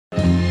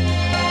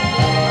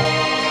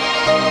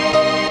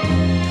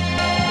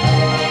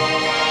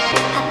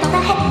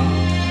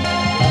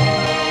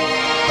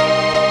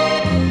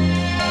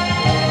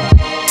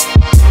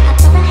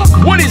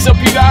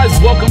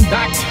guys, welcome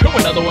back to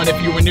another one.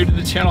 If you were new to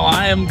the channel,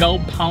 I am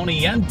Gold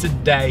Pony, and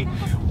today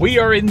we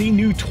are in the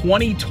new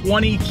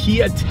 2020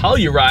 Kia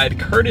Telluride,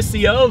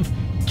 courtesy of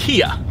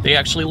Kia. They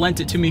actually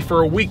lent it to me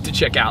for a week to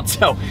check out,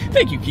 so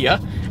thank you, Kia.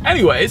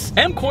 Anyways,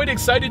 I'm quite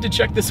excited to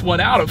check this one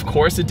out, of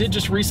course. It did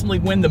just recently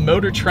win the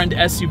Motor Trend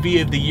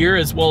SUV of the Year,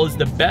 as well as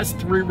the Best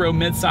 3-Row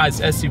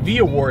Midsize SUV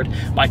Award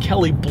by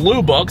Kelley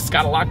Blue Book. It's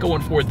got a lot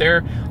going for it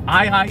there.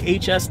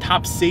 IIHS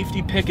Top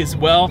Safety Pick as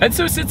well. And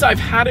so since I've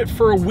had it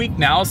for a week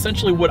now,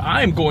 essentially what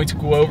I am going to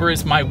go over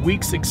is my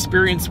week's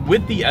experience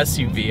with the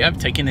SUV. I've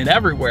taken it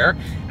everywhere.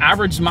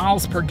 Average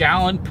miles per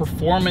gallon,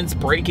 performance,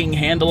 braking,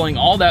 handling,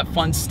 all that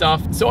fun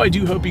stuff. So I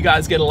do hope you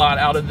guys get a lot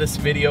out of this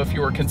video if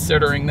you were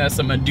considering this.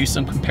 I'm gonna do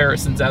some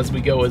comparisons as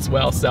we go as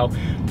well. So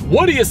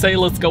what do you say?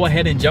 Let's go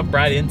ahead and jump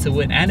right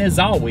into it. And as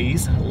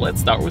always, let's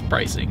start with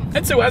pricing.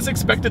 And so as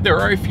expected, there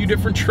are a few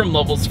different trim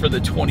levels for the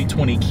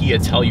 2020 Kia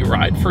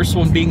Telluride. First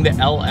one being the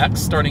LX,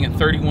 starting at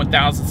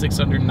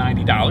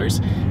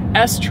 $31,690.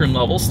 S trim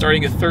level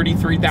starting at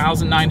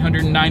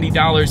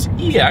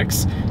 $33,990,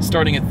 EX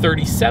starting at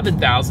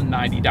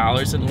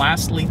 $37,090, and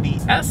lastly the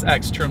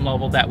SX trim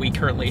level that we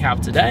currently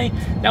have today.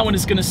 That one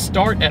is going to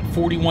start at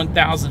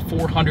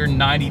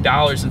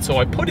 $41,490, and so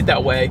I put it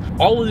that way.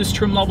 All of these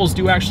trim levels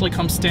do actually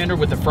come standard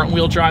with a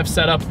front-wheel drive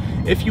setup.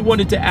 If you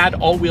wanted to add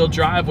all-wheel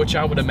drive, which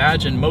I would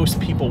imagine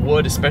most people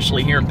would,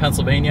 especially here in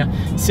Pennsylvania,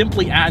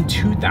 simply add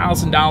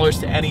 $2,000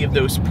 to any of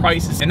those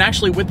prices. And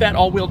actually with that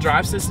all-wheel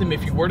drive system,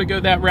 if you were to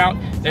go that route,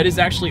 that is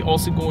actually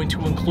also going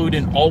to include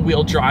an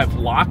all-wheel drive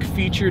lock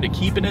feature to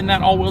keep it in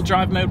that all-wheel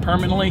drive mode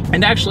permanently,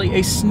 and actually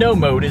a snow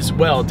mode as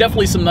well.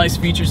 Definitely some nice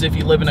features if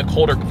you live in a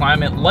colder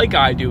climate like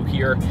I do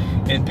here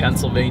in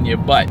Pennsylvania.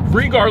 But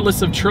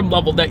regardless of trim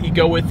level that you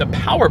go with, the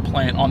power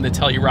plant on the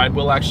Telluride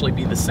will actually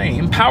be the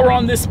same. Power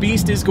on this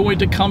beast is going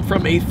to come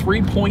from a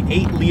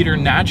 3.8 liter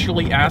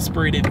naturally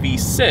aspirated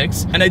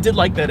V6, and I did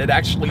like that it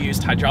actually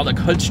used hydraulic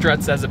hood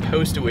struts as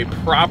opposed to a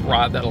prop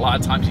rod that a lot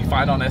of times you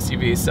find on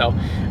SUVs, so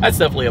that's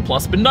definitely a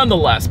plus. But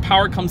nonetheless,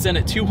 power comes in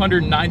at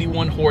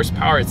 291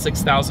 horsepower at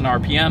 6,000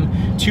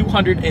 RPM,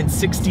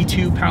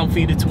 262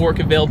 pound-feet of torque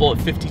available at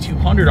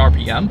 5,200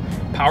 RPM.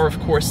 Power, of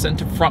course, sent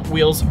to front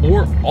wheels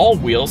or all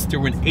wheels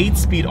through an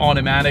 8-speed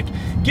automatic,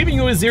 giving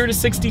you a 0 to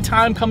 60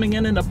 time coming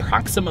in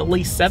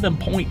approximately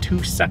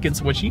 7.2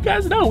 seconds, which you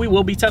guys know we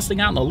will be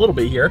testing out in a little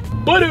bit here.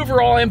 But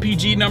overall,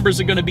 MPG numbers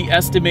are going to be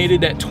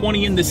estimated at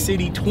 20 in the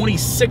city,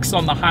 26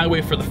 on the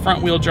highway for the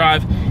front-wheel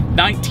drive,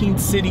 19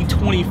 city,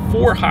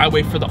 24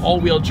 highway for the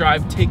all-wheel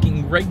drive,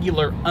 taking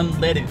regular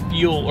unleaded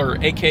fuel, or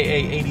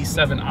aka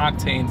 87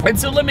 octane. And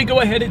so let me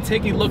go ahead and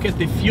take a look at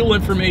the fuel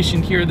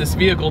information here. This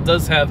vehicle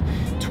does have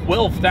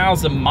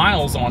 12,000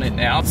 miles on it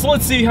now. So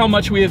let's see how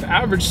much we have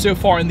averaged so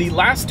far. In the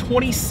last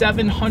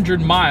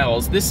 2,700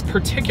 miles, this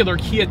particular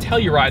Kia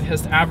Telluride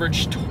has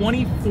averaged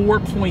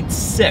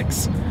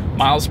 24.6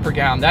 miles per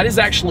gallon. That is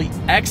actually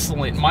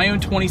excellent. My own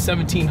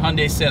 2017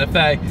 Hyundai Santa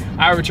Fe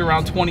averaged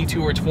around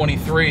 22 or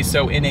 23.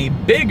 So in a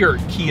bigger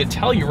Kia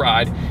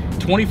Telluride,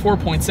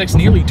 24.6,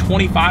 nearly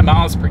 25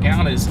 miles per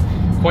gallon is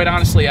quite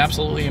honestly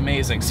absolutely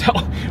amazing. So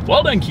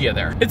well done, Kia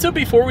there. And so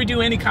before we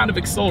do any kind of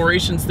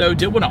accelerations though,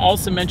 did want to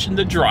also mention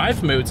the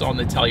drive modes on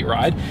the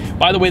Telluride.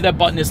 By the way, that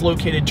button is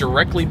located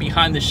directly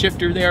behind the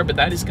shifter there, but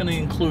that is going to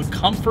include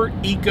Comfort,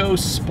 Eco,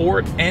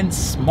 Sport, and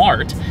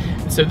Smart.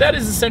 So that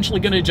is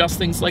essentially going to adjust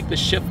things like the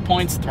shift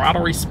points,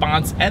 throttle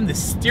response, and the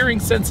steering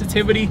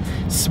sensitivity.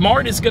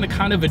 Smart is going to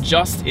kind of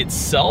adjust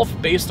itself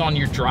based on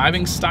your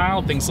driving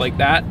style, things like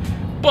that.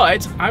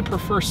 But I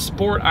prefer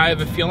Sport. I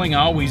have a feeling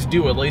I always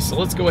do, at least. So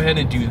let's go ahead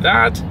and do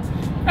that.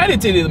 And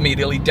it did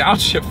immediately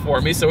downshift for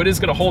me, so it is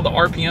going to hold the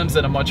RPMs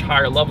at a much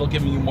higher level,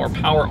 giving you more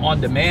power on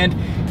demand.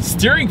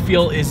 Steering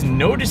feel is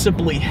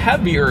noticeably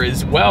heavier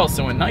as well,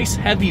 so a nice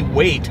heavy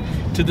weight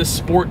to the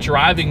sport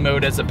driving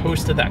mode as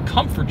opposed to that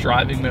comfort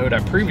driving mode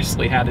I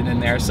previously had it in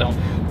there. So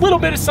a little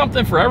bit of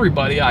something for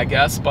everybody, I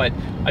guess, but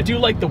I do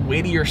like the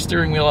weightier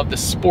steering wheel of the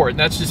Sport.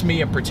 That's just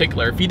me in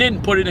particular, if you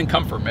didn't put it in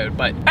comfort mode.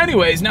 But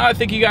anyways, now I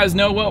think you guys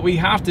know what we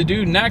have to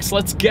do next.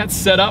 Let's get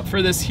set up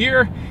for this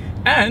here.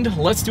 And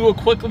let's do a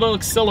quick little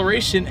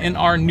acceleration in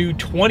our new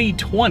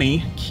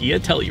 2020 Kia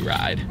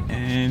Telluride.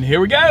 And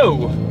here we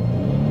go.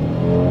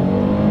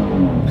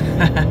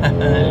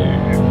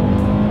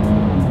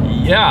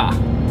 Yeah,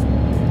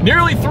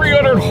 nearly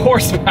 300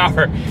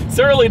 horsepower.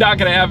 Certainly not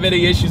gonna have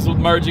any issues with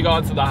merging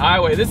onto the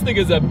highway. This thing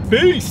is a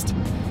beast.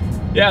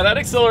 Yeah, that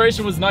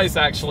acceleration was nice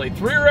actually.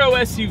 3-row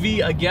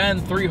SUV,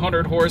 again,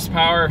 300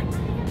 horsepower.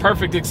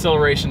 Perfect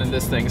acceleration in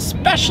this thing,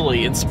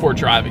 especially in sport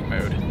driving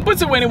mode. But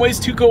so anyways,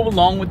 to go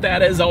along with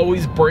that, as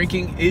always,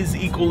 braking is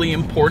equally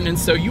important, and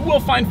so you will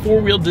find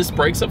 4-wheel disc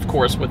brakes, of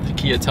course, with the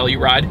Kia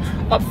Telluride.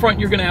 Up front,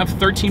 you're gonna have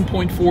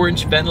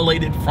 13.4-inch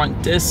ventilated front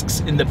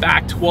discs. In the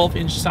back,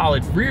 12-inch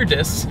solid rear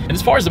discs. And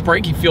as far as the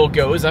braking feel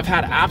goes, I've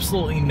had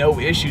absolutely no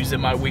issues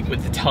in my week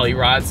with the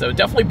Telluride, so it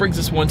definitely brings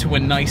this one to a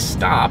nice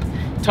stop.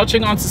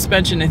 Touching on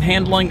suspension and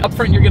handling, up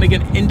front you're going to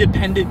get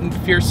independent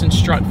McPherson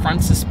strut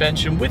front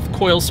suspension with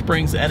coil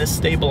springs and a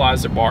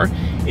stabilizer bar.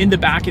 In the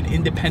back, an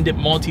independent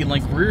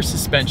multi-link rear rear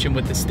suspension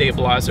with the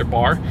stabilizer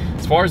bar.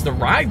 As far as the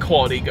ride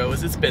quality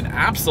goes, it's been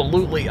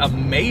absolutely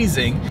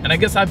amazing. And I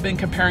guess I've been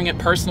comparing it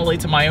personally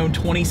to my own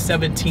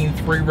 2017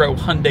 three-row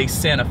Hyundai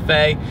Santa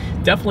Fe.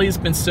 Definitely has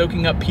been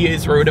soaking up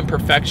PA's road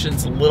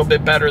imperfections a little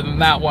bit better than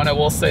that one, I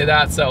will say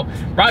that. So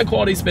ride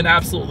quality's been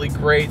absolutely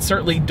great.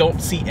 Certainly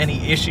don't see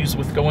any issues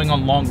with going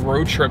on long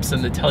road trips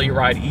in the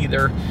Telluride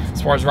either,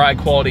 as far as ride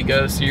quality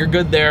goes, so you're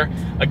good there.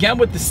 Again,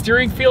 with the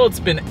steering feel, it's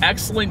been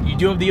excellent. You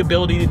do have the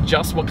ability to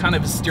adjust what kind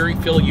of a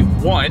steering feel you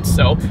want.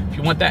 So if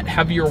you want that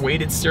heavier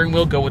weighted steering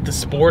wheel, go with the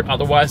Sport.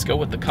 Otherwise, go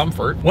with the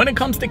Comfort. When it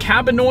comes to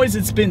cabin noise,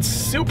 it's been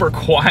super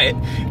quiet.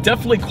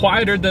 Definitely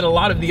quieter than a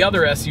lot of the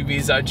other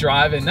SUVs I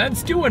drive, and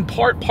that's due in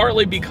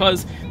partly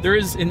because there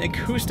is an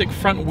acoustic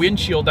front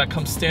windshield that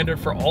comes standard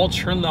for all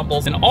trim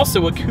levels, and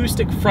also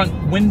acoustic front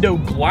window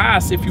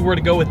glass if you were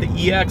to go with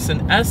the EX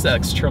and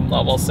SX trim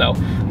level. So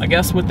I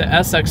guess with the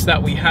SX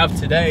that we have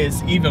today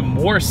is even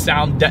more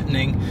sound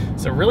deadening,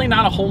 so really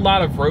not a whole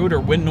lot of road or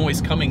wind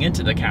noise coming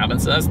into the cabin,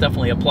 so that's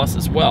definitely a plus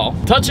as well.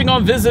 Touching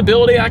on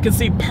visibility, I can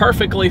see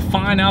perfectly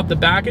fine out the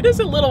back. It is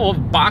a little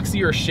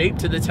boxier shape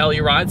to the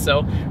Telluride,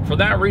 so for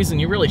that reason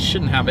you really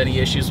shouldn't have any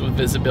issues with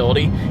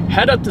visibility.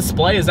 Head-up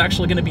display is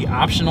actually going to be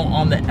optional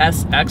on the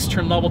SX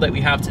trim level that we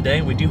have today,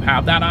 and we do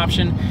have that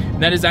option.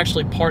 And that is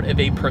actually part of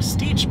a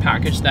Prestige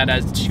package that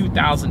has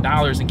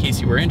 $2,000 in case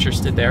you were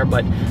interested there.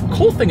 But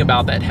cool thing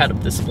about that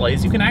head-up display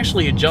is you can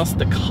actually adjust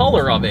the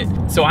color of it.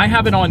 So I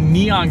have it on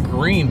neon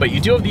green, but you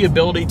do have the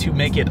ability to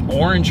make it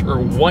orange or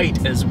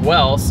white as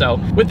well. So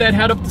with that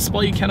head-up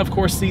display, you can of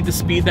course see the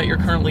speed that you're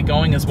currently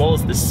going as well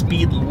as the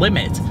speed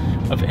limit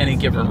of any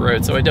given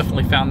road. So I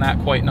definitely found that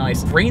quite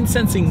nice. Rain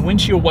sensing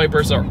windshield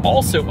wipers are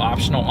also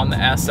optional on the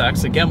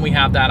SX. Again, we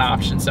have that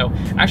option. So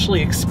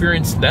actually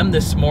experienced them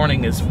this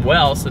morning as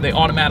well. So they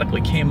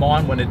automatically came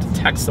on when it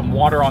detects some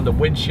water on the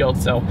windshield.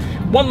 So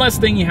one less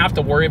thing you have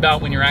to worry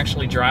about when you're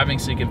actually driving,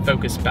 so you can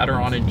focus better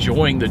on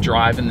enjoying the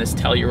drive in this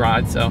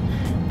Telluride. So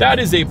that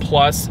is a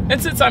plus.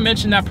 And since I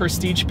mentioned that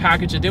Prestige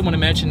package, I did want to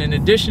mention, in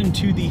addition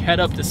to the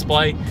head-up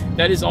display,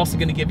 that is also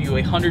going to give you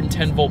a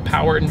 110-volt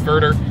power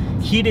inverter,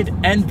 heated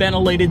and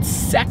ventilated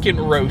second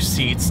row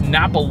seats,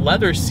 Napa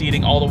leather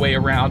seating all the way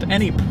around,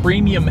 and a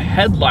premium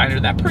headliner.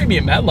 That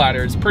premium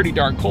headliner is pretty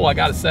darn cool, I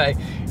gotta say.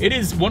 It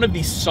is one of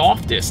the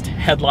softest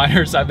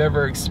headliners I've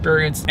ever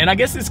experienced, and I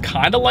guess it's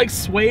kind of like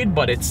suede,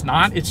 but it's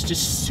not. It's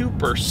just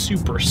super,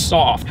 super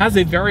soft. Has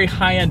a very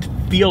high-end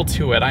feel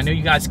to it. I know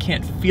you guys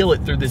can't feel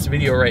it through this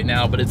video right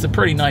now, but it's a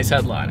pretty nice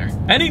headliner.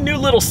 Any new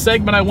little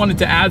segment I wanted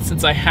to add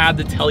since I had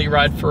the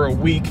Telluride for a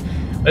week.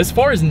 As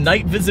far as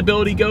night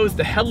visibility goes,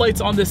 the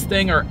headlights on this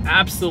thing are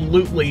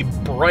absolutely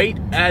bright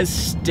as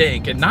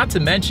stink. And not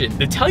to mention,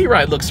 the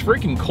Telluride looks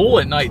freaking cool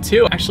at night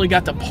too. I actually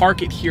got to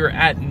park it here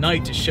at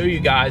night to show you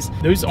guys.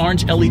 Those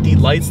orange LED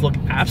lights look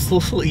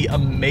absolutely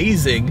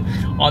amazing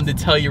on the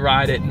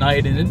Telluride at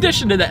night. In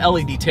addition to the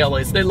LED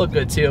taillights, they look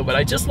good too. But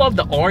I just love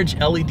the orange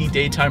LED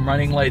daytime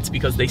running lights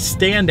because they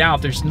stand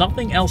out. There's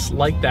nothing else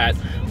like that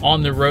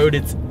on the road.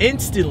 It's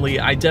instantly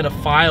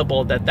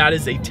identifiable that that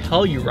is a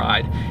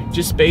Telluride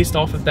just based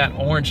off of that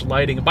orange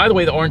lighting. And by the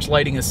way, the orange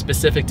lighting is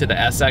specific to the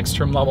SX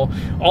trim level.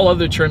 All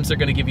other trims are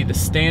going to give you the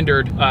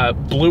standard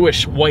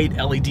bluish white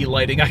LED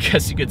lighting, I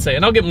guess you could say.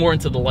 And I'll get more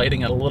into the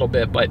lighting in a little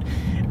bit, but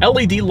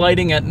LED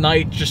lighting at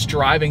night, just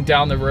driving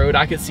down the road,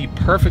 I could see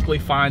perfectly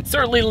fine.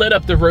 Certainly lit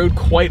up the road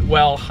quite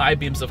well. High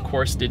beams, of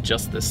course, did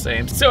just the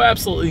same. So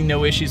absolutely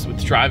no issues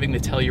with driving the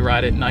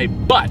Telluride at night.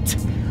 But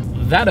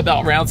that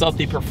about rounds out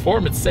the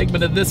performance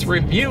segment of this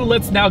review.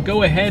 Let's now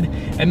go ahead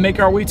and make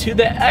our way to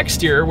the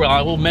exterior, where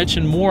I will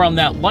mention more on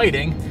that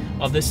lighting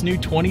of this new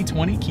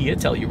 2020 Kia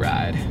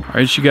Telluride. All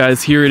right, you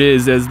guys, here it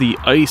is as the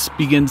ice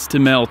begins to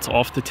melt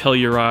off the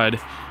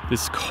Telluride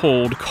this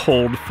cold,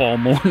 cold fall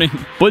morning.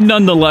 But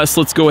nonetheless,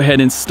 let's go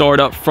ahead and start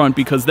up front,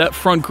 because that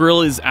front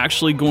grille is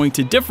actually going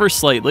to differ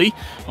slightly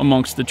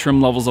amongst the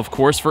trim levels, of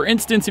course. For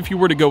instance, if you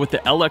were to go with the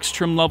LX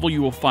trim level,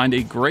 you will find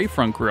a gray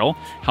front grille.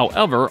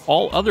 However,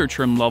 all other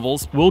trim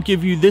levels will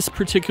give you this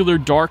particular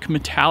dark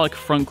metallic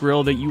front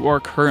grille that you are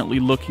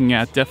currently looking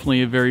at.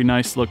 Definitely a very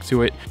nice look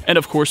to it. And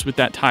of course, with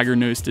that tiger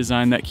nose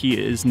design that Kia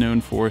is known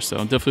for, so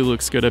definitely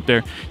looks good up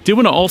there. Did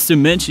want to also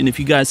mention, if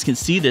you guys can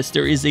see this,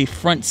 there is a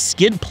front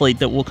skid plate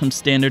that will come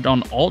standard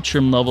on all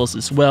trim levels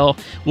as well.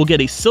 We'll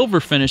get a silver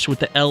finish with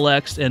the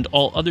LX, and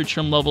all other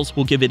trim levels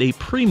will give it a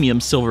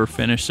premium silver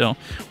finish, so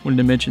wanted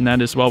to mention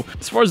that as well.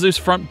 As far as those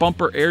front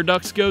bumper air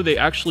ducts go, they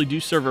actually do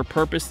serve a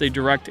purpose. They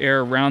direct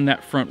air around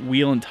that front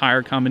wheel and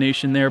tire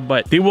combination there,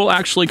 but they will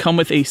actually come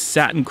with a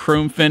satin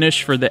chrome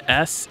finish for the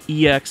S,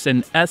 EX,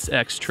 and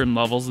SX trim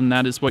levels, and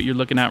that is what you're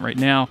looking at right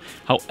now.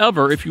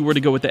 However, if you were to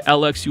go with the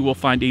LX, you will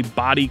find a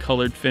body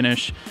colored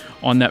finish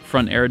on that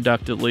front air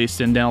duct at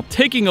least. And now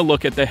taking a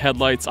look at the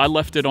headlights, I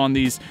left it on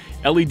these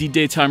LED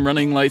daytime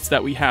running lights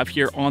that we have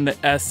here on the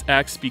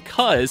SX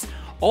because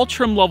All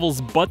trim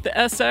levels but the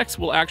SX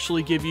will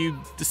actually give you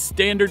the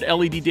standard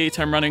LED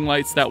daytime running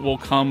lights that will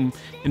come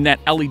in that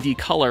LED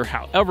color.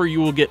 However, you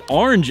will get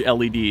orange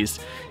LEDs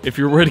if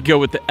you were to go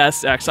with the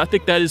SX. I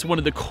think that is one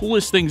of the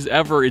coolest things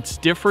ever. It's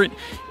different,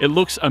 it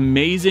looks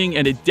amazing,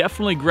 and it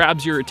definitely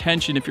grabs your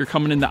attention if you're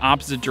coming in the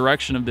opposite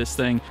direction of this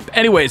thing. But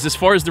anyways, as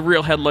far as the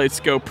rear headlights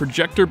go,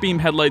 projector beam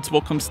headlights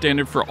will come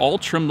standard for all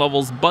trim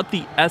levels but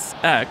the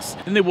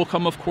SX, and they will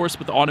come, of course,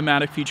 with the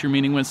automatic feature,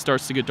 meaning when it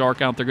starts to get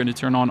dark out, they're going to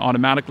turn on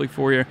automatically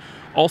for you.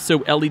 Also,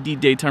 LED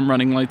daytime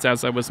running lights,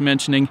 as I was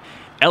mentioning.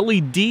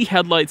 LED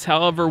headlights,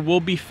 however, will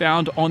be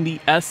found on the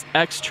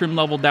SX trim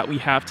level that we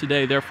have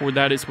today. Therefore,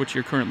 that is what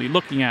you're currently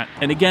looking at.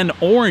 And again,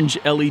 orange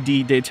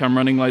LED daytime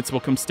running lights will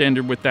come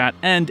standard with that,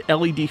 and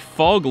LED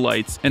fog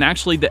lights. And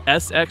actually, the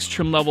SX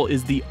trim level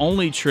is the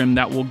only trim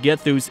that will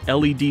get those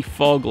LED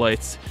fog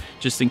lights,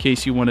 just in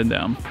case you wanted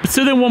them.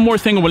 So then one more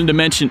thing I wanted to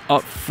mention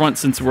up front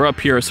since we're up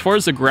here. As far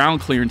as the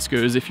ground clearance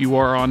goes, if you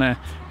are on a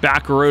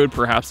back road,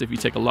 perhaps if you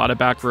take a lot of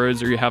back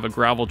roads or you have a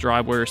gravel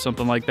driveway or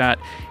something like that,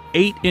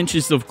 8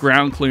 inches of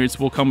ground clearance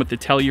will come with the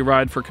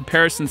Telluride. For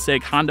comparison's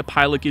sake, Honda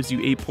Pilot gives you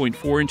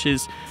 8.4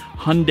 inches.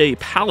 Hyundai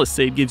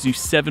Palisade gives you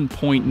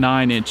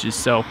 7.9 inches.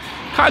 So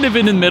kind of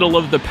in the middle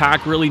of the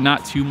pack, really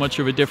not too much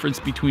of a difference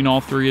between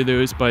all three of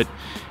those, but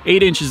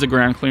 8 inches of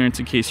ground clearance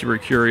in case you were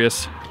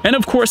curious. And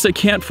of course, I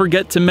can't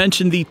forget to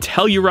mention the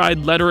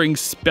Telluride lettering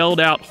spelled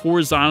out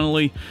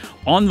horizontally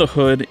on the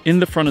hood, in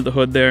the front of the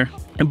hood there.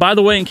 And by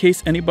the way, in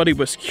case anybody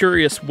was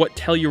curious what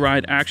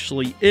Telluride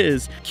actually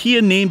is,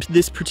 Kia named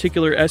this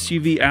particular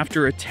SUV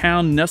after a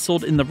town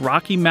nestled in the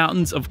Rocky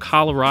Mountains of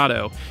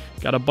Colorado.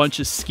 Got a bunch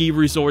of ski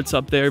resorts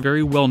up there,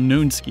 very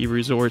well-known ski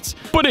resorts.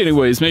 But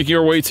anyways, making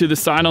our way to the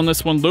side on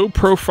this one,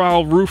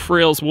 low-profile roof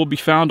rails will be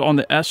found on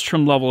the S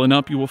trim level and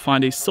up. You will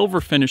find a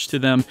silver finish to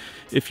them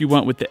if you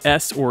went with the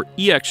S or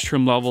EX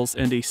trim levels,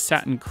 and a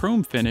satin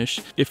chrome finish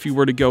if you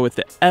were to go with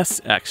the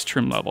SX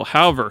trim level.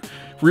 However,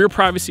 rear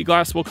privacy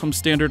glass will come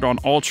standard on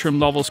all trim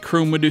levels,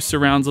 chrome window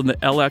surrounds on the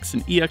LX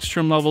and EX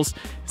trim levels,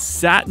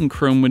 satin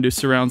chrome window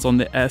surrounds on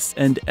the S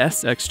and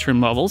SX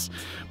trim levels.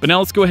 But now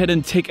let's go ahead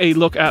and take a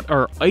look at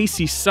our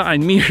icy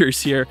side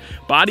mirrors here.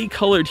 Body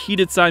colored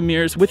heated side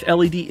mirrors with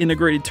LED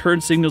integrated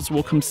turn signals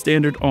will come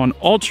standard on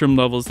all trim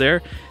levels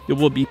there. There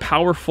will be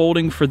power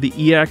folding for the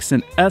EX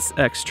and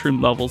SX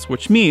trim levels,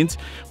 which means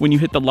when you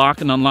hit the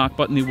lock and unlock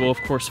button, they will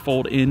of course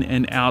fold in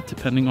and out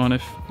depending on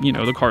if, you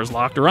know, the car is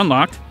locked or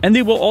unlocked. And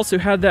they will also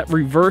have that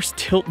reverse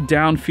tilt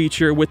down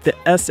feature with the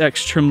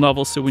SX trim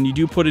level. So when you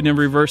do put it in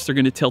reverse, they're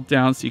going to tilt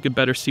down so you can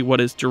better see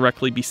what is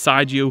directly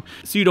beside you,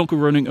 so you don't go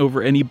running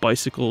over any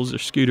bicycles or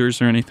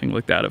scooters or anything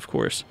like that, of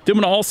course. Then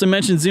I'm going to also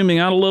mention, zooming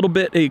out a little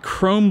bit, a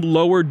chrome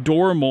lower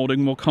door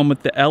molding will come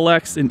with the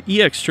LX and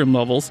EX trim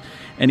levels,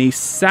 and a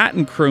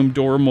satin chrome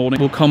door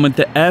molding will come with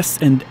the S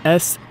and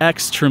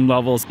SX trim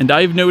levels. And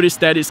I've noticed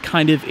that is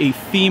kind of a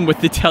theme with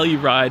the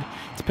Telluride.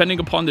 Depending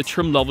upon the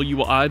trim level, you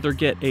will either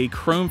get a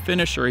chrome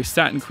finish or a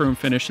satin chrome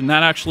finish, and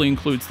that actually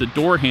includes the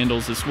door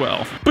handles as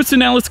well. But so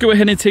now let's go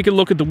ahead and take a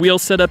look at the wheel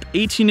setup.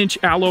 18-inch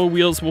alloy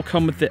wheels will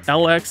come with the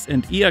LX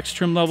and EX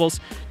trim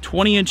levels,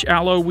 20-inch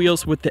alloy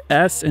wheels with the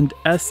S and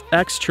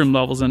SX trim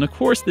levels, and of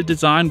course the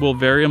design will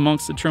vary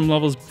amongst the trim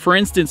levels. For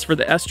instance, for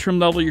the S trim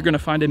level, you're going to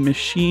find a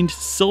machined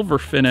silver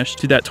finish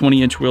to that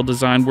 20-inch wheel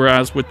design,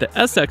 whereas with the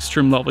SX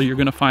trim level, you're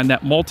going to find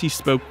that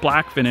multi-spoke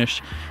black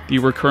finish that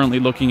we're currently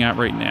looking at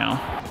right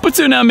now. But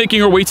so now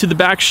making our way to the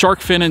back, shark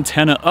fin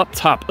antenna up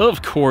top,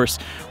 of course,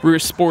 rear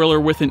spoiler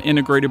with an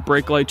integrated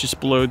brake light just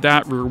below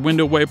that, rear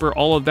window wiper,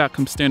 all of that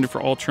comes standard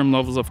for all trim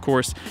levels, of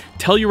course.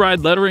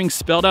 Telluride lettering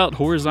spelled out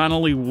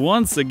horizontally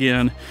once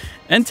again.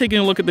 And taking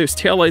a look at those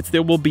taillights,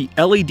 there will be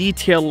LED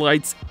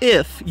taillights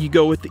if you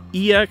go with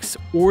the EX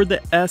or the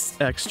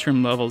SX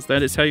trim levels.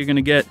 That is how you're going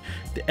to get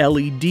the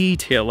LED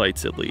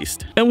taillights at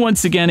least. And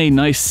once again, a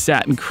nice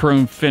satin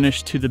chrome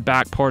finish to the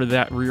back part of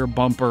that rear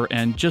bumper.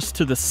 And just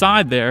to the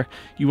side there,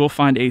 you will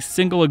find a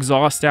single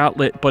exhaust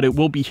outlet, but it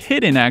will be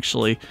hidden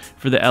actually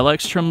for the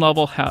LX trim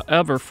level.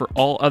 However, for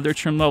all other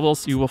trim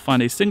levels, you will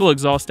find a single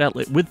exhaust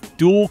outlet with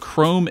dual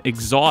chrome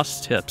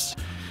exhaust tips.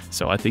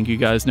 So I think you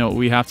guys know what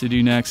we have to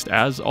do next.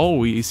 As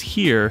always,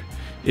 here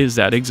is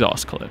that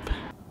exhaust clip.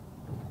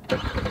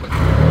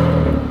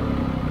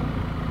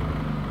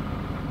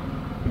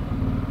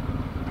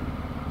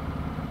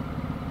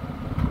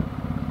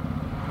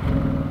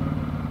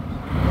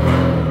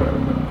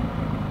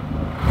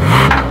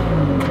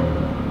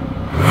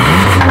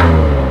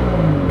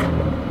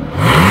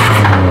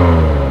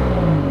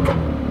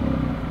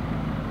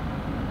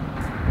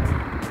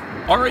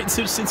 Alright,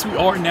 so since we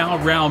are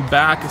now around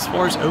back, as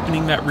far as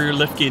opening that rear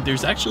liftgate,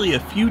 there's actually a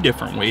few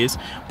different ways.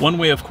 One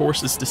way, of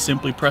course, is to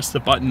simply press the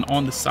button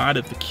on the side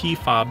of the key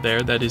fob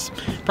there. That is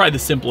probably the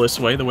simplest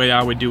way, the way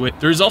I would do it.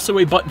 There's also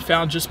a button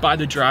found just by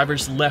the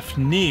driver's left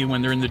knee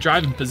when they're in the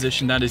driving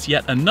position. That is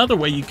yet another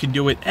way you can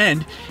do it,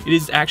 and it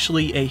is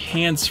actually a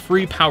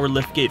hands-free power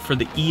liftgate for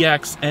the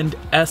EX and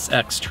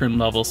SX trim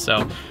levels.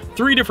 So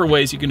 3 different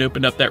ways you can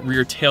open up that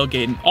rear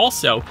tailgate. And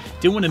also,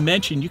 did want to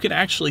mention, you can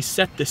actually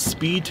set the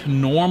speed to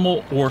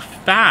normal or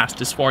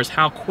fast as far as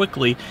how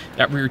quickly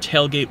that rear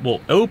tailgate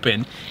will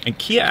open. And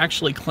Kia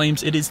actually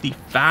claims it is the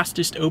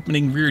fastest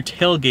opening rear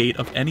tailgate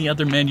of any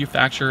other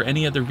manufacturer,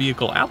 any other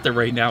vehicle out there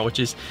right now, which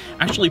is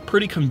actually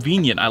pretty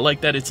convenient. I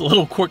like that it's a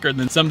little quicker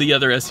than some of the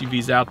other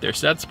SUVs out there,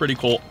 so that's pretty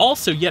cool.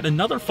 Also, yet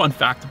another fun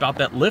fact about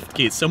that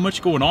liftgate, so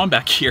much going on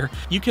back here.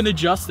 You can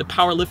adjust the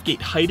power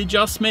liftgate height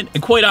adjustment,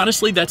 and quite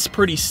honestly, that's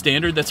pretty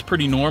standard, that's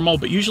pretty normal,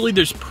 but usually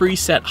there's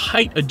preset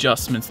height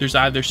adjustments. There's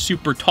either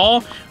super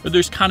tall or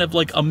there's kind of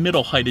like a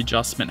middle height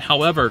adjustment.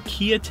 However,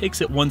 Kia takes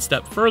it one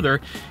step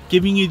further,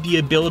 giving you the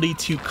ability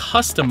to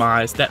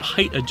customize that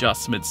height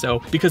adjustment.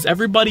 So because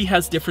everybody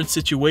has different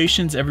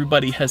situations,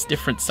 everybody has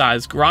different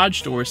size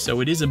garage doors,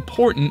 so it is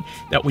important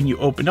that when you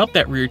open up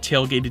that rear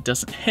tailgate, it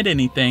doesn't hit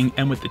anything,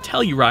 and with the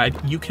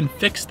Telluride, you can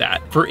fix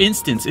that. For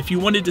instance, if you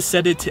wanted to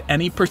set it to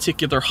any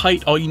particular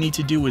height, all you need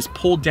to do is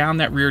pull down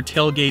that rear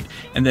tailgate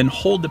and then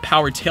hold the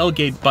power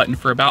tailgate button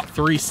for about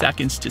 3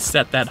 seconds to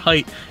set that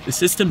height. The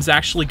system's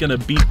actually going to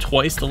beep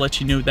twice to let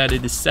you know that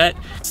it is set.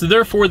 So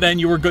therefore, then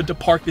you are good to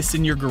park this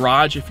in your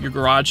garage if your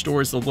garage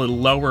door is a little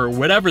lower or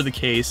whatever the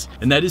case.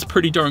 And that is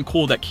pretty darn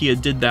cool that Kia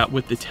did that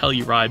with the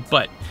Telluride.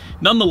 But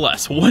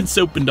nonetheless, once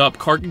opened up,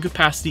 cargo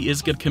capacity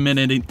is going to come in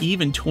at an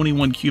even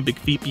 21 cubic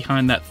feet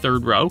behind that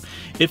third row.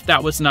 If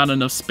that was not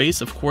enough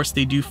space, of course,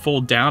 they do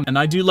fold down. And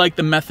I do like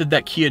the method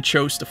that Kia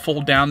chose to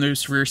fold down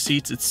those rear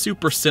seats. It's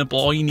super simple.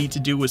 All you need to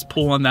do is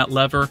pull on that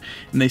lever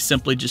and they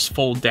simply just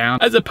fold down,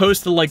 as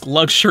opposed to like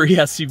luxury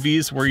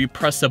SUVs where you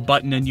press a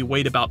button and you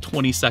wait about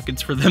 20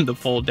 seconds for them to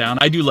fold down.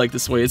 I do like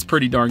this way. It's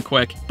pretty darn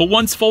quick. But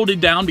once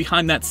folded down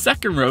behind that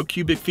second row,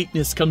 cubic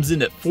feetness comes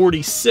in at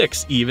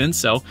 46 even,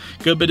 so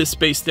good bit of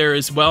space there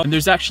as well. And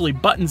there's actually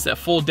buttons that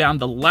fold down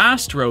the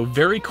last row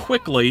very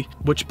quickly,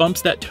 which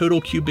bumps that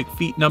total cubic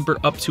feet number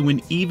up to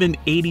an even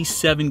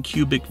 87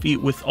 cubic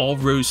feet with all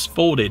rows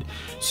folded.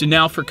 So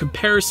now for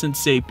comparison's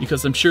sake,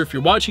 because I'm sure if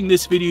you're watching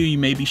this video, you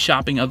may be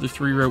shopping other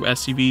 3-row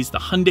SUVs, the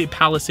Hyundai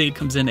Palisade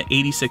comes in at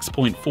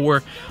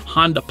 86.4,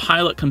 Honda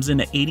Pilot comes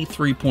in at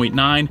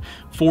 83.9,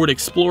 Ford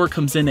Explorer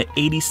comes in at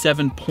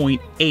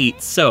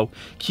 87.8. So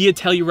Kia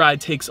Telluride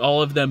takes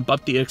all of them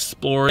but the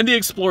Explorer, and the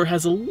Explorer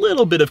has a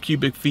little bit of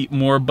cubic feet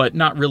more, but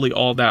not really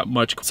all that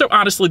much. So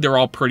honestly, they're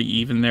all pretty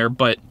even there.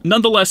 But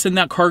nonetheless, in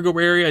that cargo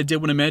area, I did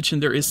want to mention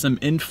there is some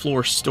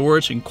in-floor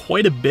storage, and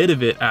quite a bit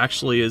of it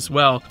actually as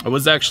well. I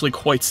was actually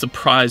quite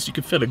surprised. You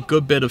could fit a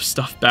good bit of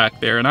stuff back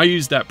there, and I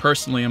use that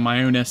personally in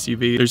my own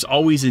SUV. There's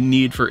always a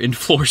need for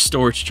in-floor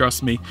storage,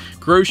 trust me.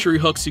 Grocery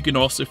hooks you can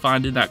also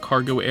find in that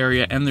cargo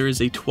area, and there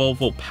is a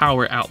 12-volt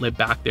power outlet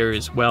back there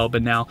as well.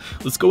 But now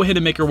let's go ahead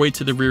and make our way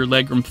to the rear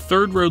legroom.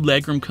 Third row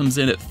legroom comes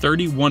in at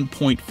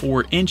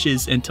 31.4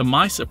 inches, and to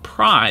my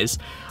surprise,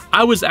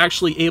 I was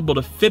actually able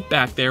to fit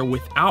back there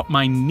without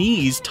my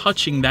knees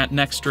touching that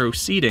next row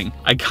seating.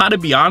 I gotta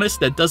be honest,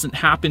 that doesn't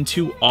happen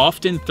too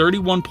often.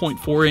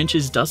 31.4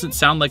 inches doesn't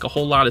sound like a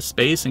whole lot of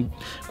space, and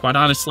quite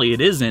honestly,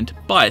 it isn't,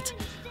 but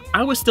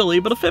I was still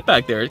able to fit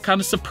back there. It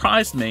kind of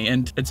surprised me,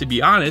 and to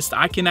be honest,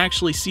 I can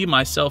actually see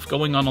myself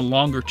going on a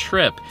longer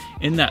trip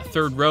in that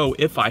third row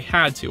if I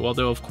had to,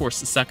 although of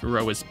course the second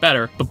row is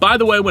better. But by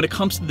the way, when it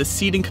comes to the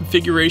seating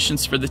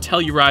configurations for the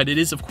Telluride, it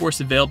is of course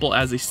available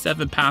as a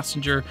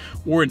 7-passenger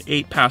or an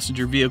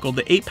 8-passenger vehicle.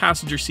 The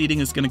 8-passenger seating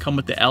is going to come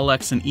with the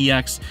LX and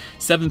EX.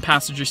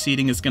 7-passenger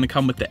seating is going to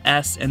come with the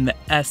S and the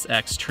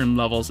SX trim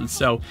levels, and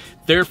so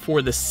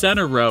therefore the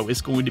center row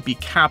is going to be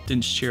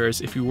captain's chairs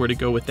if you were to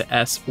go with the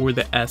S or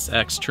the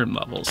SX trim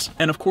levels.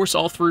 And of course,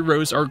 all 3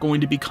 rows are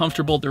going to be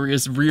comfortable. There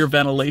is rear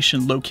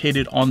ventilation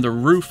located on the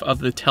roof of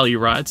the Telluride,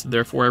 so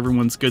therefore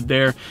everyone's good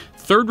there.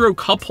 Third row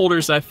cup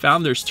holders I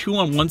found, there's 2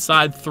 on one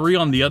side, 3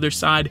 on the other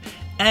side.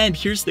 And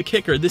here's the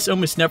kicker, this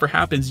almost never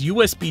happens,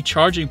 USB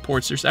charging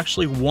ports. There's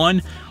actually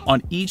 1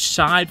 on each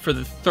side for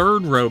the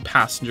third row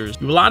passengers.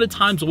 A lot of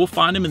times we'll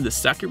find them in the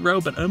second row,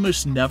 but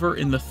almost never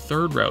in the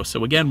third row.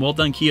 So again, well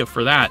done Kia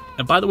for that.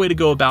 And by the way, to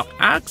go about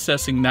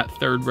accessing that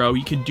third row,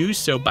 you can do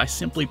so by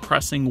simply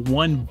pressing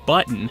 1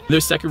 button.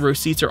 Those second row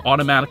seats are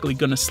automatically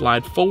going to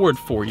slide forward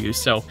for you.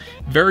 So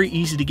very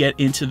easy to get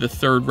into the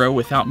third row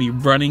without me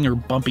running or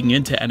bumping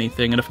into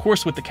anything. And of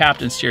course, with the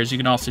captain's chairs, you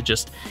can also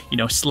just,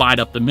 slide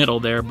up the middle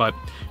there, but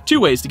 2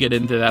 ways to get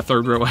into that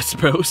third row, I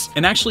suppose.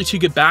 And actually, to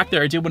get back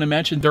there, I did want to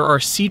mention there are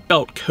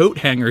seatbelt coat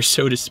hangers,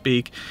 so to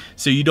speak,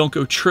 so you don't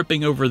go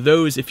tripping over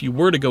those if you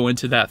were to go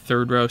into that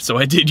third row. So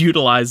I did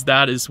utilize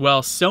that as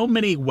well. So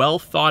many well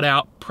thought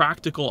out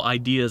practical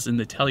ideas in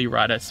the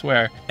Telluride, I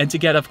swear. And to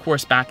get, of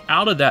course, back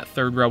out of that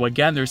third row,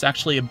 again, there's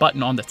actually a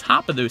button on the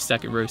top of those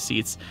second row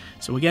seats.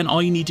 So again,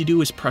 all you need to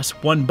do is press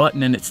 1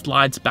 button and it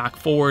slides back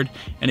forward,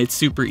 and it's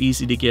super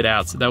easy to get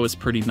out. So that was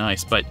pretty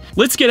nice. But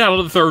let's get out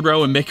of the third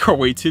row and make our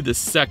way to the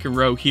second second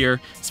row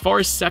here. As far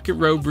as second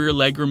row rear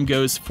legroom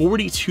goes,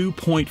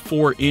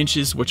 42.4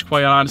 inches, which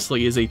quite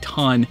honestly is a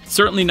ton.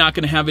 Certainly not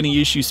going to have any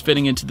issues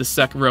fitting into the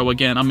second row.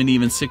 Again, I'm an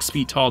even 6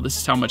 feet tall. This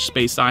is how much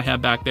space I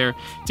have back there.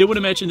 Did want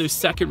to mention those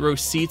second row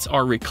seats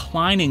are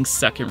reclining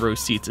second row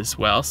seats as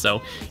well,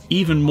 so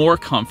even more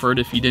comfort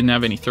if you didn't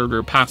have any third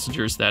row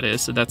passengers, that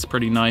is, so that's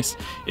pretty nice.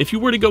 If you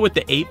were to go with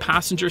the 8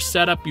 passenger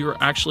setup, you're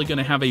actually going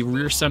to have a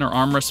rear center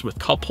armrest with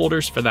cup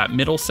holders for that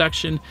middle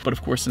section, but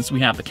of course, since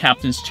we have the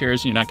captain's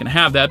chairs, you're not going to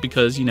have that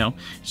because, you know,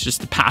 it's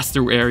just the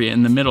pass-through area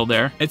in the middle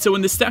there. And so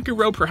in the second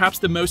row, perhaps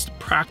the most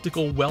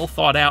practical, well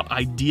thought out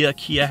idea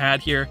Kia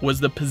had here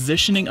was the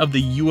positioning of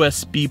the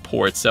USB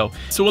ports. So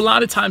a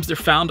lot of times they're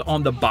found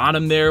on the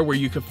bottom there where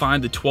you could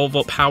find the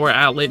 12-volt power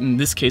outlet, in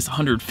this case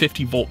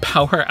 150-volt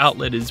power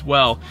outlet as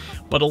well.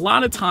 But a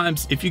lot of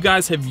times, if you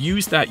guys have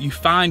used that, you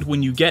find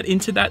when you get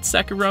into that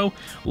second row,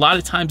 a lot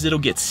of times it'll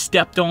get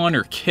stepped on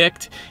or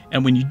kicked.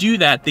 And when you do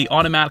that, they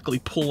automatically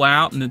pull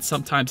out, and then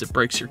sometimes it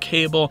breaks your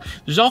cable.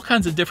 There's all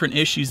kinds of different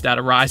issues that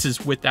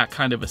arises with that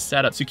kind of a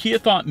setup. So Kia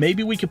thought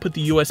maybe we could put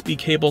the USB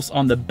cables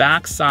on the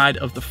back side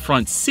of the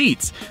front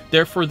seats.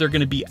 Therefore, they're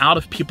going to be out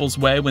of people's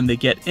way when they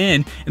get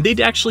in. And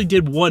they actually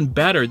did one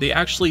better. They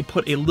actually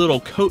put a little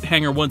coat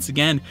hanger once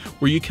again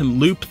where you can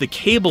loop the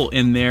cable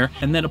in there,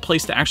 and then a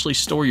place to actually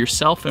store your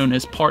cell phone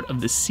as part of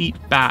the seat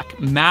back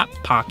map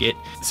pocket.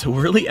 So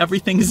really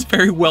everything is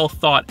very well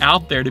thought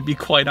out there, to be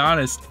quite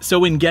honest.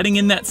 So in getting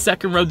in that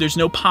second row, there's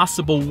no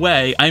possible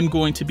way I'm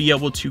going to be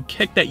able to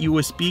kick that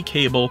USB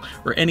cable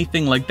or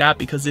anything like that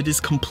because it is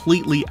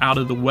completely out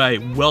of the way.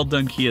 Well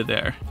done, Kia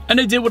there. And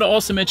I did want to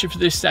also mention for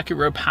the second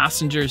row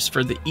passengers,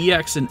 for the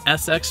EX and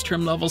SX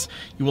trim levels,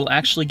 you will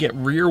actually get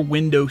rear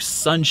window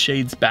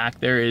sunshades back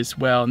there as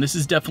well. And this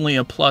is definitely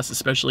a plus,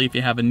 especially if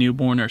you have a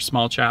newborn or a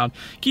small child.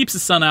 Keeps the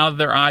sun out of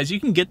their eyes. You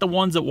can get the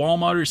ones at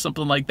Walmart or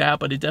something like that,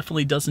 but it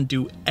definitely doesn't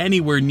do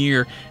anywhere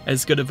near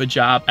as good of a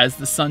job as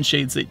the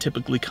sunshades that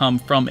typically come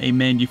from a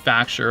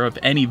manufacturer of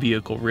any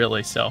vehicle,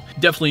 really. So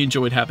definitely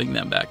enjoyed having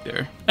them back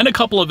there. And a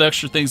couple of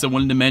extra things I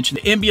wanted to mention.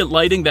 The ambient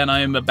lighting that I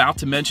am about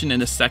to mention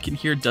in a second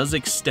here does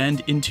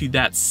extend into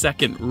that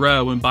second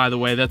row, and by the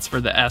way, that's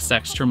for the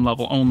SX trim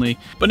level only.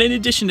 But in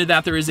addition to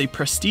that, there is a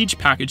prestige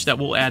package that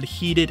will add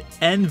heated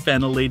and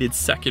ventilated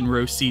second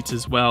row seats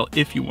as well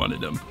if you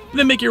wanted them. And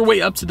then make your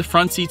way up to the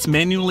front seats.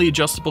 Manually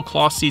adjustable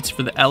cloth seats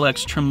for the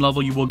LX trim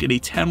level. You will get a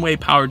 10-way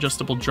power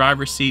adjustable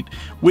driver seat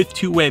with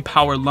 2-way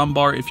power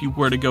lumbar if you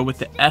were to go with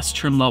the S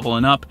trim level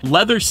and up.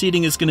 Leather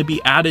seating is going to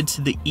be added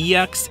to the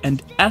EX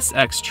and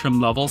SX trim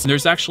levels. And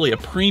there's actually a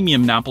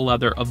premium Napa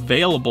leather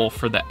available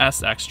for the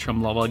SX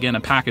trim level. Again, a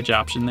package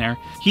option there.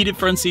 Heated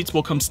front seats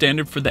will come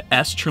standard for the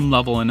S trim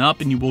level and up,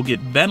 and you will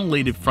get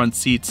ventilated front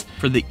seats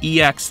for the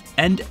EX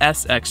and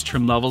SX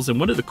trim levels. And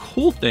one of the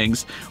cool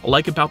things I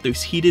like about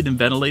those heated and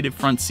ventilated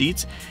front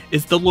seats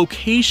is the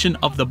location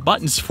of the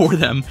buttons for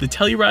them. The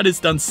Telluride has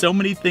done so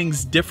many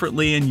things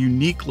differently and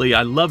uniquely.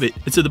 I love it.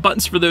 And so the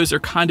buttons for those are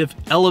kind of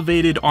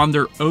elevated on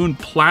their own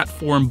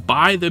platform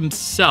by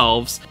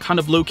themselves, kind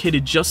of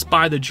located just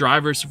by the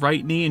driver's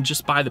right knee and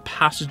just by the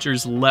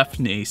passenger's left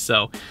knee.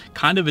 So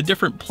kind of a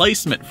different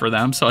placement for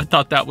them. So I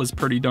thought that was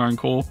pretty darn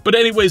cool. But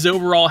anyways,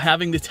 overall,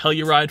 having the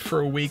Telluride for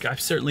a week, I've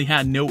certainly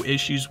had no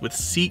issues with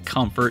seat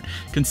comfort.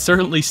 Can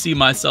certainly see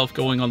myself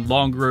going on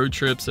long road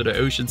trips to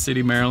Ocean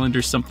City, Maryland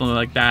or something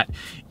like that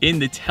in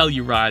the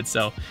Telluride.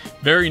 So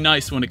very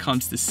nice when it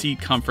comes to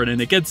seat comfort,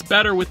 and it gets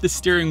better with the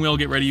steering wheel.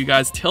 Get ready, you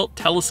guys.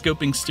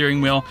 Telescoping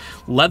steering wheel,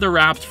 leather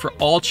wrapped for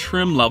all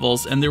trim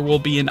levels, and there will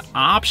be an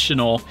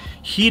optional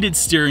heated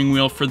steering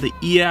wheel for the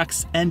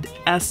EX and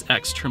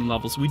SX trim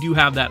levels. We do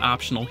have that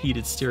optional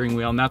heated steering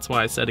wheel, and that's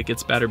why I said it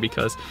gets better,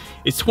 because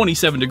it's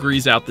 27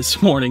 degrees out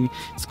this morning.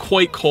 It's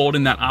quite cold,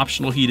 and that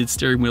optional heated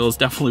steering wheel is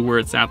definitely where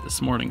it's at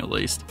this morning, at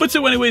least. But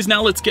so anyways,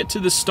 now let's get to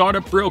the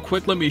startup real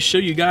quick. Let me show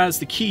you guys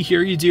the key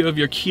here. You do have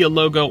your Kia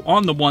logo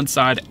on the one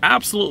side,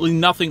 absolutely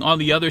nothing on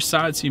the other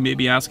side. So you may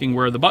be asking,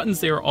 where are the buttons?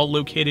 They are all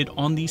located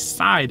on the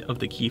side of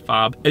the key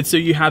fob. And so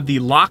you have the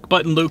lock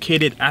button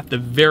located at the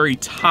very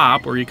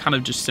top, where you kind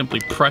of just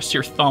simply press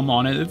your thumb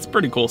on it. It's a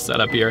pretty cool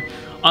setup here.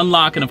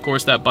 Unlock, and of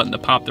course that button to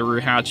pop the rear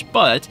hatch,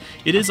 but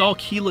it is all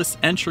keyless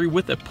entry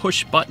with a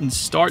push button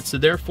start. So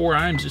therefore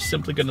I'm just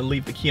simply going to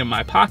leave the key in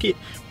my pocket,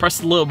 press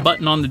the little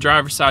button on the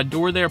driver's side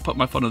door there, put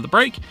my foot on the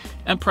brake,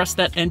 and press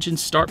that engine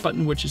start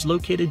button, which is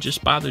located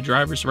just by the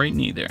driver's right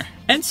knee there.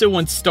 And so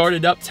when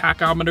started up,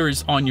 tachometer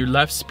is on your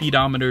left,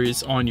 speedometer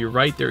is on your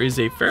right. There is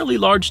a fairly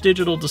large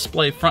digital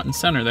display front and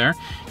center there.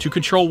 To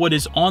control what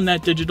is on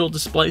that digital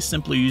display,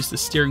 simply use the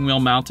steering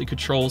wheel mounted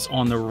controls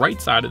on the right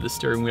side of the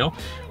steering wheel.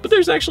 But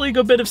there's actually a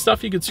good bit of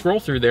stuff you could scroll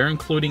through there,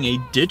 including a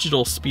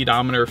digital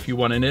speedometer if you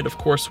wanted it, of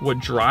course what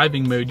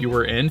driving mode you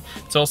were in.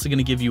 It's also going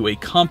to give you a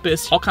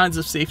compass, all kinds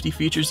of safety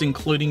features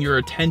including your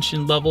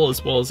attention level,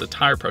 as well as a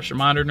tire pressure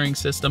monitoring monitoring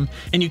system,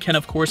 and you can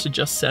of course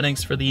adjust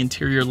settings for the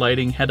interior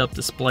lighting, head-up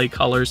display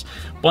colors,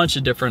 bunch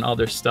of different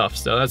other stuff,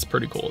 so that's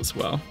pretty cool as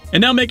well.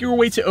 And now making our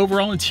way to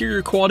overall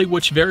interior quality,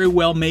 which very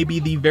well may be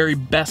the very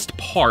best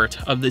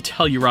part of the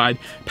Telluride.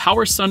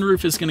 Power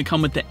sunroof is going to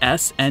come with the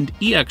S and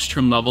EX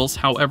trim levels.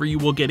 However, you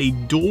will get a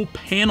dual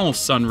panel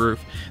sunroof.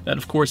 That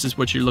of course is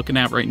what you're looking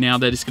at right now.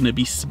 That is going to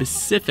be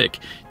specific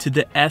to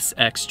the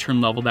SX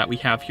trim level that we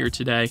have here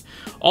today.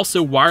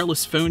 Also,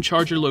 wireless phone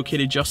charger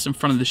located just in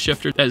front of the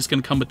shifter. That is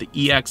going to come with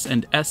the EX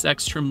and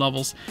SX trim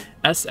levels.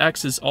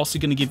 SX is also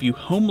going to give you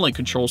home link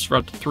controls for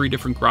up to 3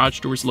 different garage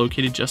doors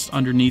located just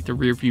underneath the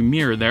rear view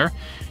mirror there.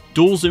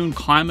 Dual zone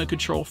climate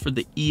control for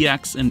the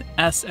EX and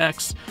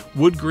SX,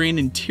 wood grain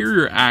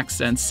interior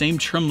accents, same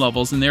trim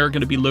levels, and they're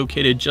going to be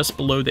located just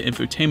below the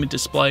infotainment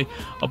display,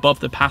 above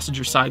the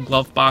passenger side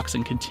glove box,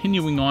 and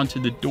continuing on to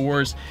the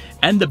doors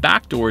and the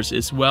back doors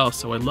as well.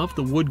 So I love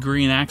the wood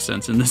green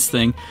accents in this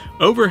thing.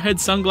 Overhead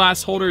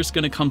sunglass holder is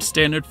going to come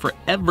standard for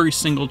every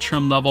single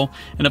trim level,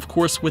 and of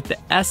course with the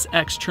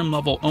SX trim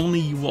level only,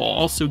 you will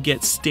also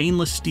get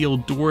stainless steel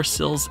door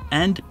sills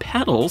and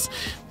pedals.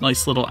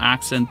 Nice little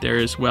accent there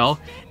as well.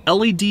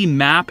 LED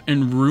map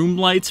and room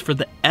lights for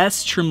the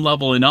S trim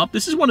level and up.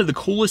 This is one of the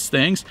coolest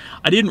things.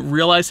 I didn't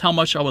realize how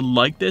much I would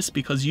like this,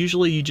 because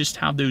usually you just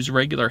have those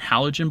regular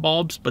halogen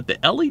bulbs, but the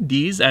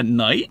LEDs at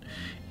night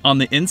on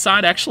the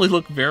inside actually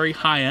look very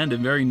high-end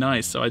and very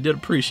nice, so I did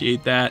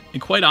appreciate that.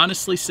 And quite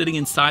honestly, sitting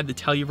inside the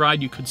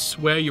Telluride, you could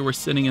swear you were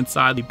sitting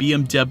inside a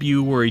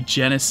BMW or a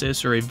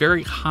Genesis or a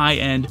very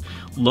high-end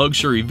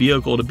luxury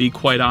vehicle, to be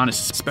quite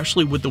honest,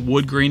 especially with the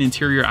wood grain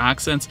interior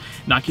accents.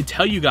 And I can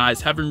tell you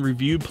guys, having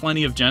reviewed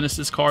plenty of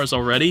Genesis cars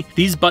already,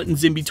 these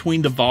buttons in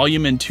between the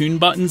volume and tune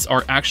buttons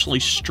are actually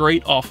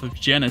straight off of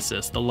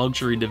Genesis, the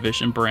luxury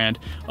division brand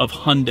of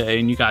Hyundai.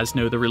 And you guys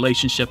know the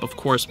relationship, of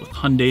course, with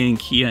Hyundai and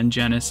Kia and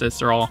Genesis.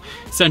 They're all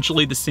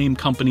essentially the same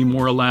company,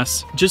 more or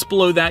less. Just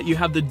below that, you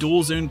have the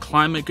dual zone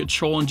climate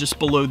control, and just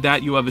below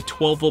that, you have a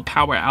 12-volt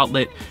power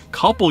outlet,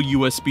 couple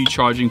USB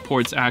charging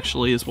ports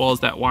actually, as well as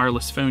that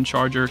wireless phone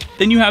charger.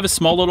 Then you have a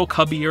small little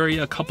cubby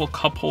area, a couple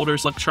cup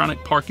holders,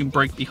 electronic parking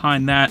brake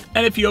behind that.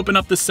 And if you open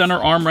up the center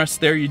armrest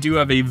there, you do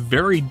have a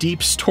very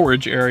deep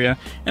storage area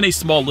and a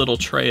small little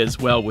tray as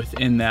well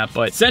within that.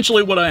 But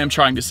essentially what I am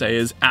trying to say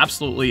is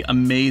absolutely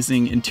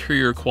amazing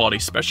interior quality,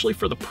 especially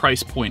for the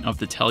price point of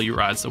the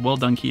Telluride. So well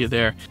done, Kia,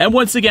 there. And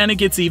once again, it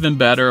gets even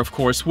better, of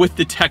course, with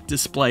the tech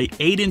display,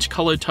 8-inch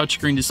color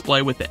touchscreen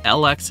display with the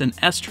LX and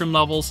S trim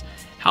levels.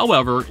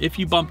 However, if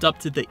you bumped up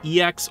to the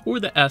EX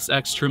or the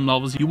SX trim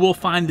levels, you will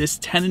find this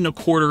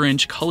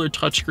 10.25-inch color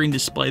touchscreen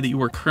display that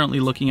you are currently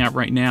looking at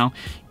right now.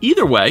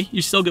 Either way,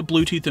 you still get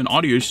Bluetooth and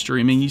audio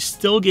streaming. You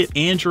still get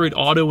Android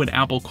Auto and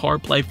Apple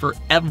CarPlay for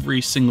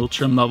every single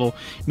trim level,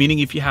 meaning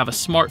if you have a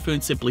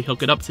smartphone, simply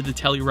hook it up to the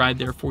Telluride.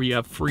 Therefore, you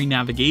have free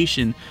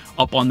navigation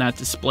up on that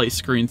display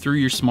screen through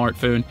your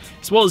smartphone,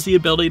 as well as the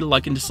ability to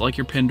like and dislike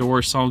your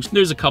Pandora songs.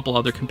 There's a couple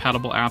other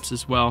compatible apps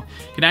as well.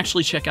 You can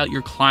actually check out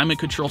your climate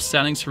control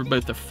settings for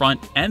both the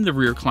front and the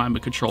rear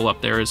climate control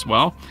up there as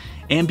well.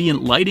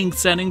 Ambient lighting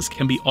settings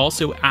can be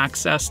also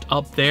accessed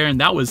up there, and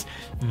that was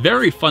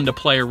very fun to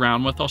play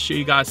around with. I'll show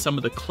you guys some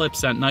of the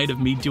clips at night of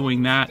me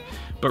doing that.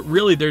 But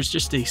really, there's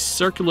just a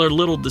circular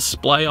little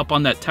display up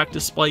on that tech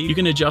display. You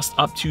can adjust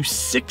up to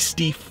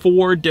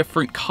 64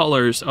 different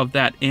colors of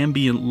that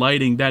ambient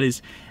lighting. That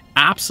is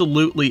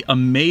absolutely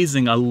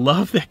amazing. I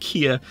love that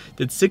Kia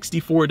did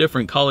 64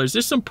 different colors.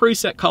 There's some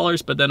preset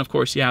colors, but then of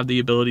course you have the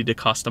ability to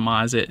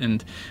customize it.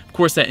 And of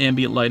course that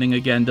ambient lighting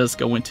again does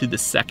go into the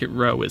second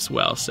row as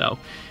well. So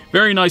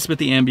very nice with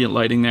the ambient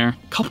lighting there.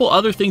 A couple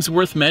other things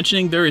worth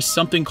mentioning. There is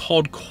something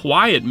called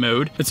quiet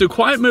mode. And so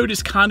quiet mode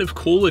is kind of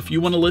cool if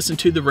you want to listen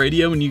to the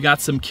radio and you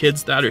got some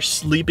kids that are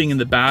sleeping in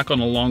the back on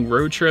a long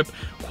road trip.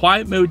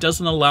 Quiet mode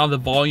doesn't allow the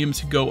volume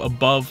to go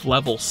above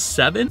level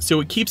 7. So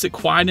it keeps it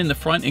quiet in the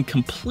front and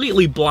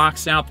completely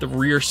blocks out the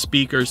rear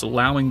speakers,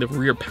 allowing the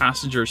rear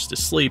passengers to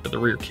sleep, or the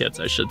rear kids,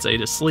 I should say,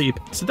 to sleep.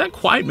 So that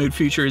quiet mode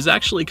feature is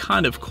actually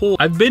kind of cool.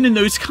 I've been in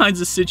those kinds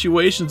of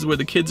situations where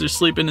the kids are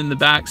sleeping in the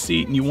back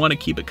seat and you want to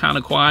keep it kind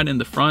of quiet in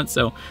the front,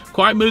 so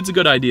quiet mode's a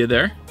good idea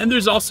there. And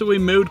there's also a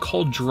mode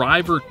called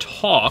driver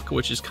talk,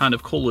 which is kind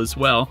of cool as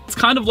well. It's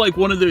kind of like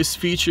one of those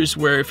features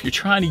where if you're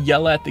trying to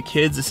yell at the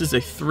kids, this is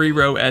a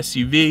 3-row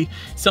SUV.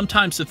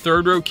 Sometimes the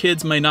 3rd-row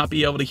kids may not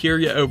be able to hear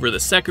you over the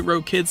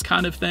 2nd-row kids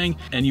kind of thing,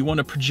 and you want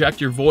to project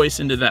your voice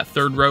into that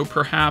 3rd row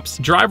perhaps.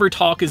 Driver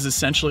talk is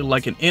essentially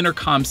like an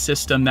intercom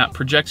system that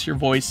projects your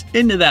voice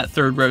into that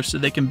 3rd row so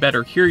they can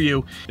better hear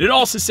you. It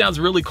also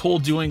sounds really cool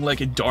doing like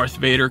a Darth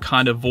Vader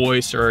kind of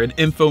voice, or an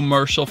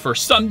infomercial for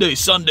Sunday,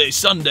 Sunday,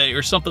 Sunday,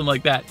 or something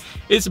like that.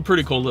 It's a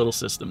pretty cool little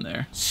system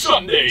there.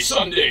 Sunday,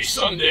 Sunday,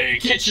 Sunday.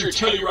 Get your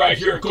Telluride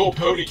here at Gold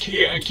Pony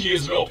Kia in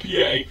Kiasville,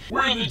 PA,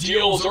 where the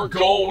deals are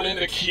gold and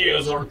the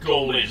Kias are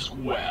gold as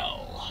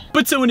well.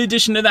 But so in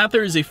addition to that,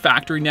 there is a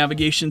factory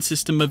navigation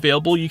system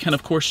available. You can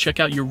of course check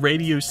out your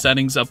radio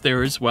settings up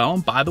there as well.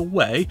 And by the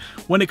way,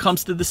 when it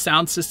comes to the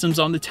sound systems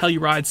on the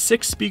Telluride,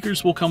 6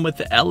 speakers will come with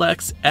the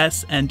LX,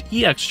 S, and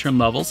EX trim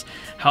levels.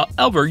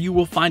 However, you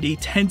will find a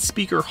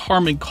 10-speaker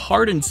Harman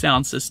Kardon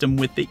sound system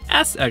with the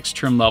SX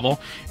trim level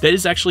that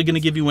is actually going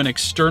to give you an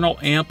external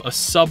amp, a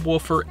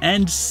subwoofer,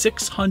 and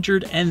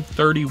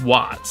 630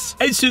 watts.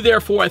 And so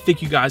therefore, I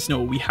think you guys know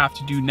what we have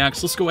to do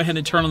next. Let's go ahead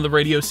and turn on the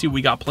radio, see what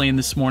we got playing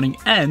this morning,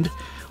 and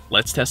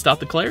let's test out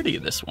the clarity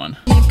of this one.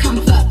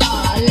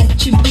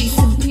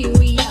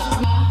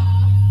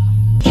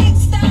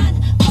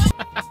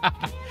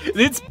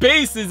 Its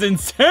bass is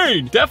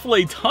insane.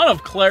 Definitely a ton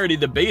of clarity.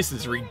 The bass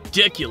is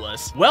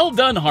ridiculous. Well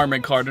done,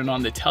 Harman Kardon,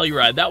 on the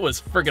Telluride. That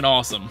was freaking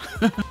awesome.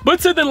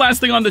 But so the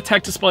last thing on the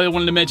tech display I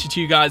wanted to mention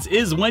to you guys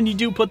is when you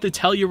do put the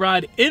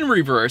Telluride in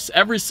reverse,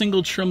 every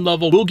single trim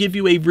level will give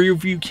you a rear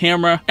view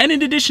camera. And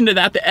in addition to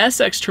that, the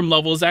SX trim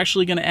level is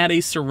actually going to add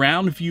a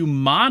surround view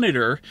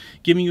monitor,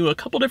 giving you a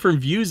couple different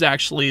views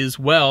actually as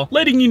well,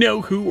 letting you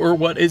know who or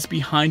what is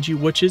behind you,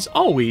 which is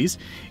always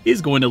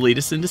going to lead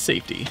us into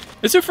safety.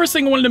 And so first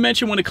thing I wanted to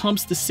mention when it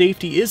comes to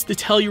safety is the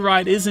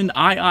Telluride is an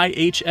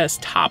IIHS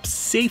top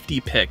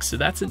safety pick, so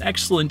that's an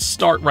excellent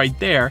start right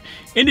there.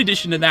 In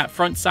addition to that,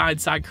 front side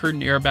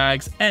curtain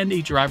airbags and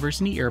a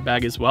driver's knee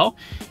airbag as well.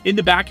 In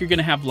the back, you're going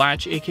to have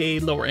latch, aka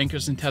lower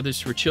anchors and tethers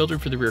for children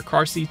for the rear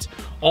car seats.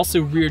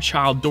 Also, rear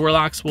child door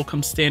locks will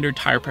come standard,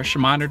 tire pressure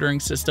monitoring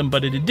system.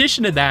 But in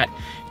addition to that,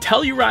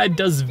 Telluride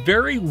does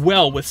very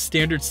well with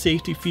standard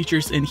safety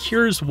features, and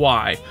here's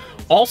why.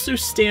 Also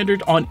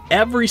standard on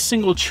every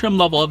single trim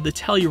level of the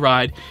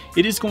Telluride,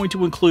 it is going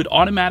to include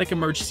automatic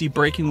emergency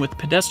braking with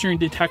pedestrian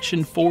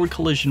detection, forward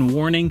collision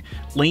warning,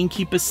 lane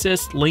keep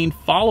assist, lane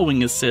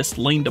following assist,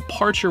 lane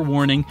departure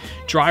warning,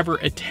 driver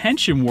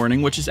attention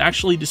warning, which is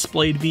actually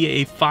displayed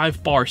via a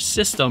 5-bar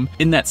system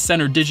in that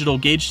center digital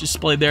gauge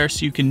display there,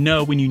 so you can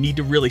know when you need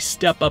to really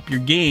step up your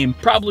game,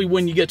 probably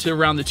when you get to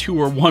around the 2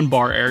 or 1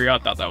 bar area. I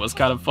thought that was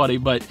kind of funny.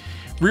 But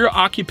rear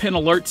occupant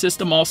alert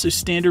system, also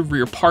standard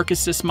rear park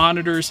assist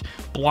monitors,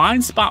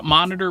 blind spot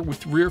monitor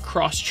with rear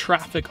cross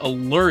traffic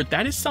alert.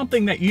 That is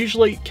something that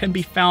usually can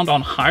be found on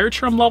higher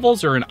trim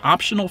levels or an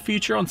optional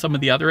feature on some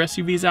of the other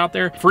SUVs out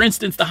there. For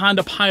instance, the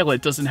Honda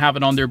Pilot doesn't have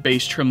it on their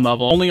base trim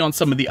level, only on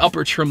some of the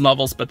upper trim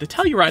levels, but the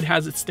Telluride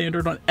has it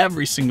standard on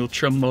every single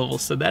trim level,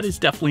 so that is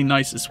definitely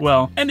nice as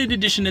well. And in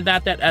addition to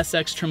that, that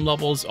SX trim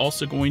level is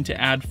also going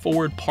to add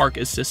forward park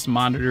assist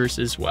monitors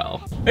as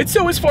well. And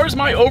so as far as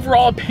my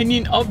overall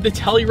opinion of the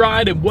Telluride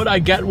and would I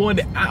get one?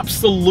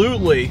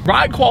 Absolutely.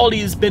 Ride quality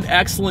has been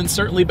excellent,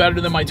 certainly better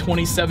than my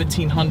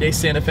 2017 Hyundai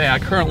Santa Fe I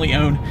currently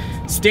own.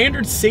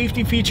 Standard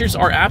safety features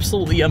are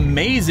absolutely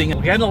amazing.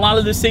 Again, a lot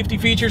of the safety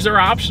features are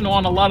optional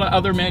on a lot of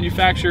other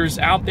manufacturers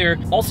out there.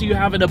 Also, you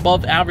have an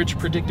above average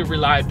predictive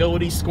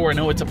reliability score. I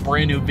know it's a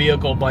brand new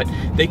vehicle, but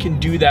they can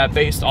do that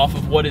based off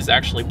of what is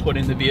actually put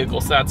in the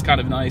vehicle, so that's kind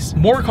of nice.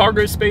 More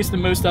cargo space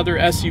than most other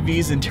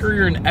SUVs.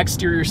 Interior and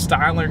exterior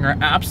styling are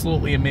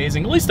absolutely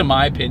amazing, at least in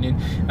my opinion.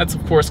 That's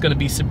of course going to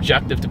be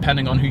subjective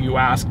depending on who you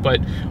ask, but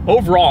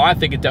overall I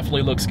think it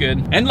definitely looks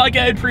good. And like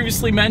I had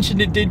previously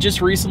mentioned, it did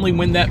just recently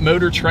win that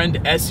Motor Trend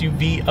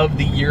SUV of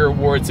the Year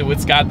award, so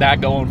it's got that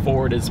going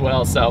forward as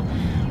well. So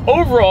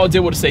overall, I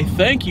did want to say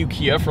thank you,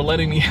 Kia, for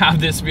letting me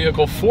have this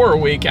vehicle for a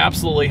week.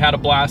 Absolutely had a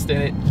blast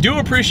in it. Do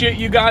appreciate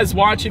you guys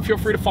watching. Feel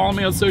free to follow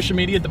me on social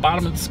media at the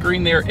bottom of the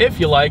screen there if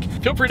you like.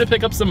 Feel free to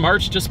pick up some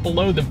merch just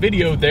below the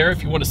video there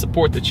if you want to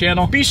support the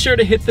channel. Be sure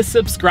to hit the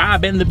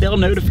subscribe and the bell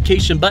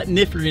notification button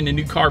if you're into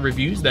new car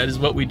reviews. That is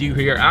what we do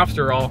here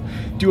after all.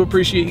 Do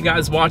appreciate you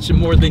guys watching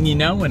more than you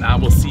know, and I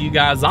will see you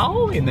guys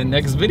all in the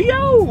next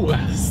video.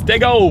 Stay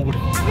gold.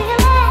 I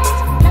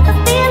realize that the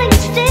feeling's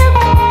still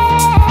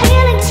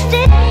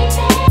there.